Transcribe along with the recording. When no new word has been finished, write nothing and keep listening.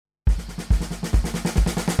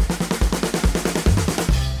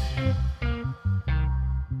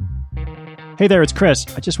Hey there, it's Chris.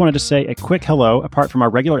 I just wanted to say a quick hello apart from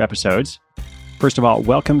our regular episodes. First of all,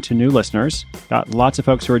 welcome to new listeners. Got lots of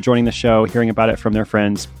folks who are joining the show, hearing about it from their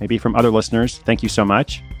friends, maybe from other listeners. Thank you so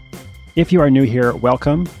much. If you are new here,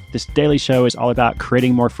 welcome. This daily show is all about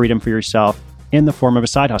creating more freedom for yourself in the form of a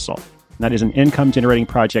side hustle. And that is an income-generating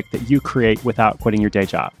project that you create without quitting your day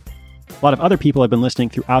job. A lot of other people have been listening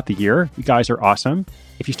throughout the year. You guys are awesome.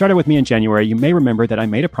 If you started with me in January, you may remember that I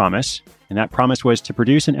made a promise, and that promise was to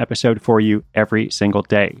produce an episode for you every single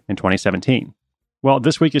day in 2017. Well,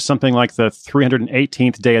 this week is something like the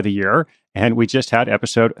 318th day of the year, and we just had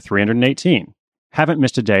episode 318. Haven't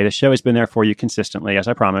missed a day. The show has been there for you consistently, as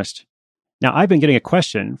I promised. Now, I've been getting a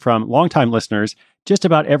question from longtime listeners just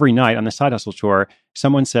about every night on the Side Hustle Tour.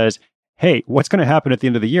 Someone says, hey, what's going to happen at the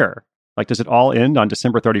end of the year? Like, does it all end on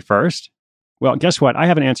December 31st? Well, guess what? I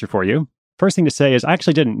have an answer for you. First thing to say is I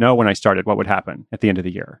actually didn't know when I started what would happen at the end of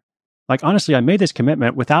the year. Like, honestly, I made this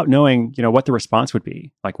commitment without knowing, what the response would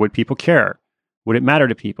be. Like, would people care? Would it matter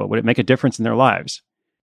to people? Would it make a difference in their lives?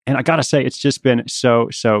 And I got to say, it's just been so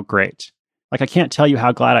great. Like, I can't tell you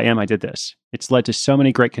how glad I am I did this. It's led to so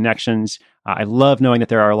many great connections. I love knowing that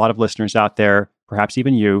there are a lot of listeners out there, perhaps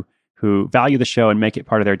even you, who value the show and make it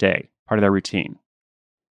part of their day, part of their routine.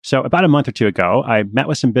 So about a month or two ago, I met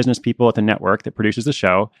with some business people at the network that produces the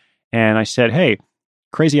show, and I said, hey,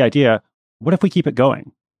 crazy idea. What if we keep it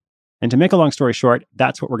going? And to make a long story short,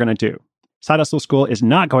 that's what we're going to do. Side Hustle School is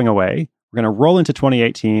not going away. We're going to roll into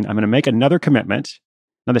 2018. I'm going to make another commitment.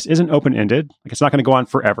 Now, this isn't open-ended. Like, it's not going to go on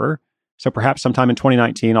forever. So perhaps sometime in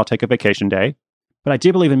 2019, I'll take a vacation day. But I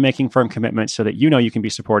do believe in making firm commitments so that you know you can be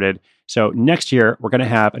supported. So next year, we're going to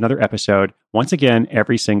have another episode, once again,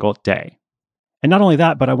 every single day. And not only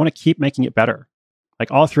that, but I want to keep making it better. Like,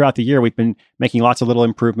 all throughout the year, we've been making lots of little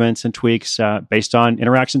improvements and tweaks based on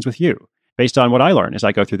interactions with you, based on what I learn as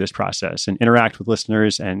I go through this process and interact with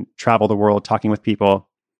listeners and travel the world talking with people.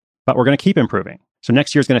 But we're going to keep improving. So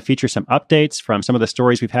next year is going to feature some updates from some of the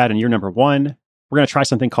stories we've had in year number 1. We're going to try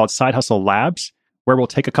something called Side Hustle Labs, where we'll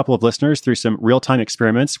take a couple of listeners through some real-time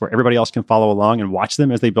experiments where everybody else can follow along and watch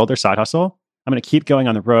them as they build their side hustle. I'm going to keep going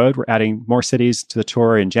on the road. We're adding more cities to the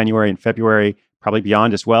tour in January and February, probably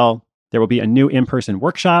beyond as well. There will be a new in-person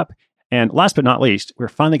workshop. And last but not least, we're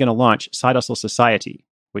finally going to launch Side Hustle Society,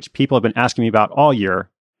 which people have been asking me about all year.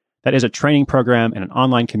 That is a training program and an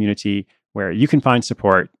online community where you can find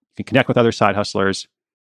support, you can connect with other side hustlers,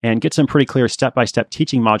 and get some pretty clear step-by-step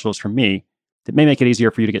teaching modules from me that may make it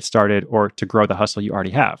easier for you to get started or to grow the hustle you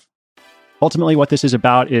already have. Ultimately, what this is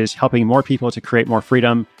about is helping more people to create more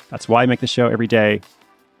freedom. That's why I make the show every day.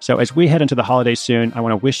 So as we head into the holidays soon, I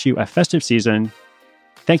want to wish you a festive season.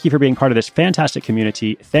 Thank you for being part of this fantastic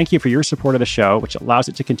community. Thank you for your support of the show, which allows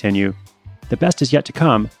it to continue. The best is yet to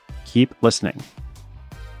come. Keep listening.